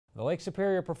The Lake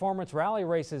Superior Performance Rally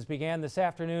races began this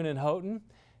afternoon in Houghton.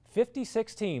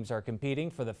 56 teams are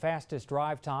competing for the fastest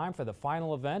drive time for the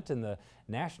final event in the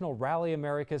National Rally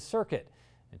Americas circuit.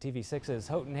 And TV6's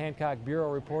Houghton Hancock Bureau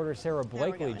reporter Sarah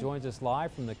Blakely joins us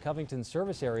live from the Covington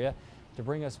service area to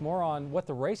bring us more on what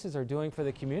the races are doing for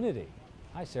the community.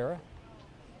 Hi, Sarah.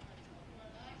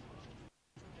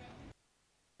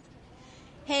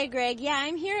 Hey Greg, yeah,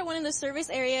 I'm here at one of the service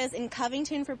areas in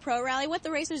Covington for Pro Rally. What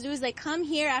the racers do is they come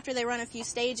here after they run a few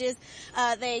stages.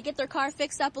 They get their car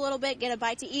fixed up a little bit, get a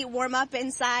bite to eat, warm up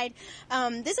inside.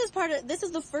 This is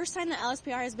the first time that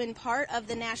LSPR has been part of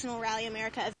the National Rally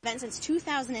America event since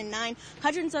 2009.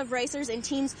 Hundreds of racers and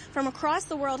teams from across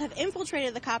the world have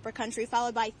infiltrated the Copper Country,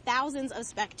 followed by thousands of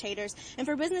spectators. And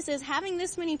for businesses, having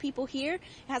this many people here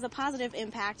has a positive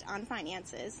impact on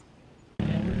finances.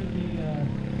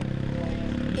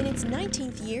 In its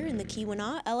 19th year in the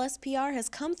Keweenaw, LSPR has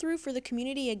come through for the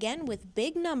community again with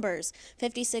big numbers.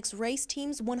 56 race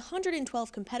teams,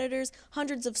 112 competitors,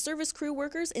 hundreds of service crew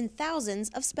workers, and thousands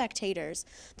of spectators.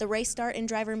 The race start and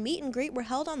driver meet and greet were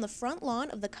held on the front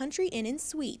lawn of the Country Inn and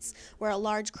Suites, where a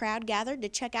large crowd gathered to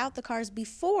check out the cars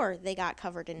before they got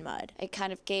covered in mud. It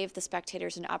kind of gave the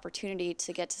spectators an opportunity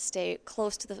to get to stay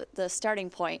close to the starting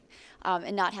point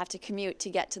and not have to commute to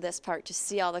get to this part to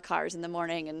see all the cars in the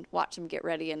morning and watch them get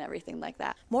ready and everything like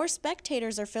that. More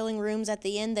spectators are filling rooms at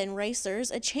the inn than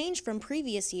racers, a change from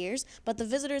previous years, but the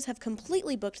visitors have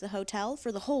completely booked the hotel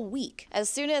for the whole week. As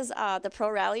soon as the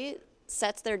Pro Rally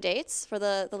sets their dates for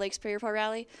the Lake Superior Pro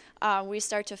Rally, we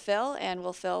start to fill, and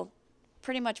we'll fill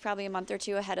pretty much probably a month or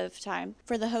two ahead of time.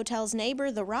 For the hotel's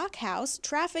neighbor, the Rock House,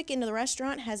 traffic into the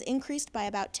restaurant has increased by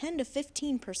about 10 to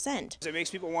 15%. It makes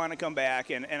people want to come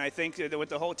back, and I think that with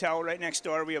the hotel right next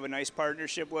door, we have a nice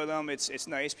partnership with them. It's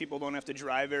nice. People don't have to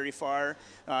drive very far.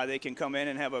 They can come in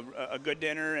and have a good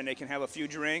dinner, and they can have a few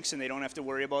drinks, and they don't have to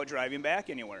worry about driving back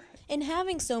anywhere. And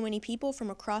having so many people from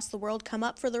across the world come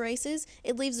up for the races,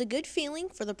 it leaves a good feeling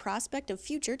for the prospect of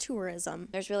future tourism.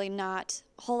 There's really not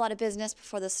a whole lot of business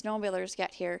before the snowmobilers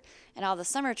get here, and all the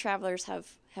summer travelers have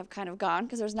kind of gone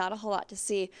because there's not a whole lot to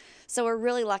see. So we're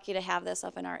really lucky to have this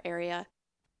up in our area.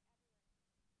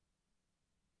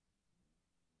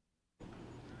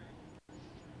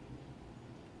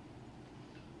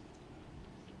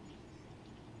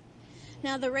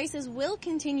 Now, the races will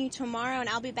continue tomorrow, and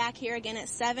I'll be back here again at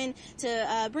 7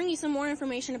 to bring you some more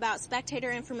information about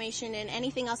spectator information and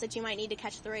anything else that you might need to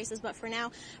catch the races. But for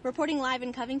now, reporting live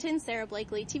in Covington, Sarah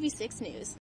Blakely, TV6 News.